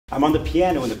I'm on the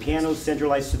piano, and the piano's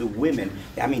centralized to the women.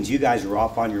 That means you guys are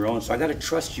off on your own. So I gotta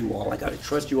trust you all. I gotta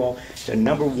trust you all to,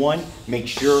 number one, make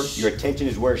sure your attention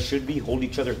is where it should be, hold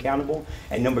each other accountable.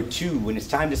 And number two, when it's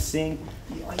time to sing,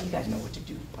 you guys know what to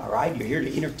do, all right? You're here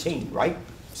to entertain, right?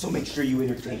 So make sure you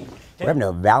entertain. We're having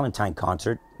a Valentine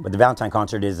concert, but the Valentine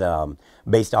concert is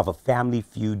based off a Family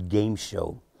Feud game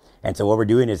show. And so what we're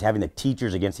doing is having the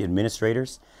teachers against the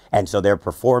administrators. And so they're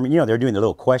performing, they're doing the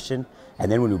little question.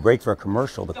 And then when we break for a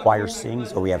commercial, the choir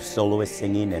sings, or we have soloists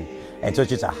singing. And so it's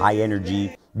just a high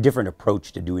energy, different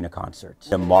approach to doing a concert.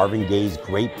 The Marvin Gaye's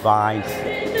Grapevine,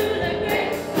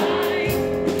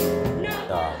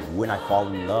 When I Fall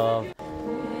in Love.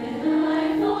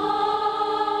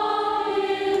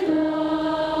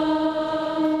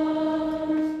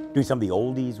 Doing some of the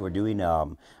oldies. We're doing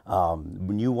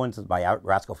new ones by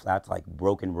Rascal Flatts, like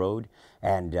Broken Road,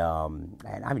 and I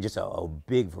mean just a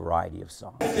big variety of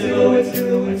songs. Silhouette,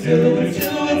 silhouette, silhouette,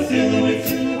 silhouette, silhouette,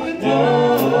 silhouette,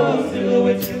 whoa.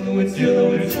 Silhouette, silhouette,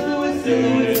 silhouette,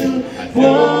 silhouette, silhouette,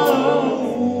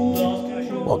 whoa.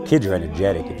 Well, kids are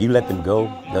energetic. If you let them go,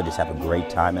 they'll just have a great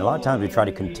time. And a lot of times we try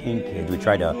to contain kids. We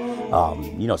try to,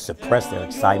 suppress their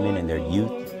excitement and their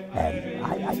youth. And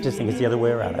I just think it's the other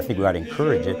way around. I think we ought to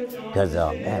encourage it because,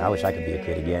 man, I wish I could be a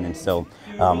kid again. And so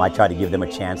I try to give them a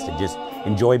chance to just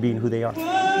enjoy being who they are.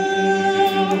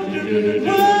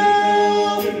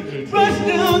 Rush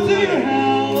down to your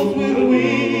house with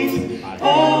wings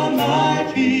on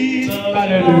my feet.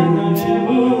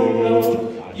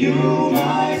 You,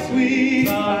 my sweet.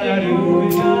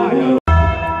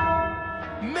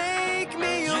 Make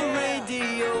me your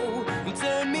radio.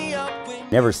 Turn me up.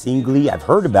 Never seen Glee. I've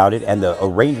heard about it, and the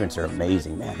arrangements are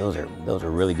amazing, man. Those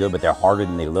are really good, but they're harder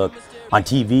than they look. On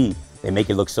TV, they make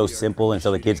it look so simple, and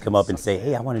so the kids come up and say,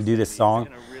 "Hey, I want to do this song,"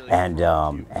 and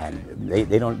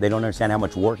they don't understand how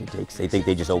much work it takes. They think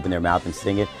they just open their mouth and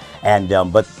sing it, and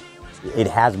but it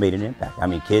has made an impact. I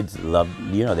mean, kids love,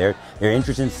 they're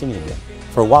interested in singing again.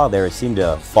 For a while there, it seemed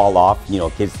to fall off.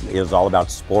 Kids, it was all about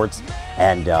sports,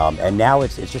 and now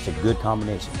it's just a good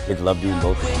combination. Kids love doing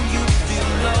both of them.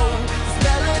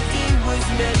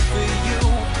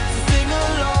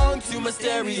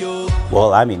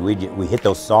 Well, I mean, we hit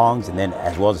those songs, and then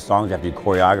as well as the songs, we have to do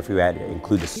choreography. We had to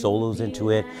include the solos into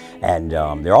it, and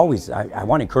they're always. I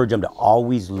want to encourage them to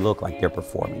always look like they're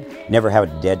performing. Never have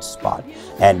a dead spot,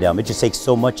 and it just takes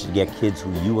so much to get kids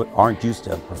who aren't used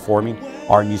to performing,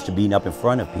 aren't used to being up in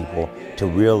front of people, to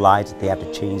realize that they have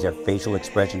to change their facial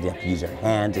expressions. They have to use their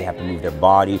hands. They have to move their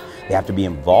body. They have to be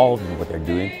involved in what they're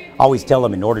doing. I always tell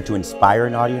them, in order to inspire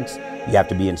an audience, you have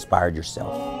to be inspired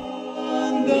yourself.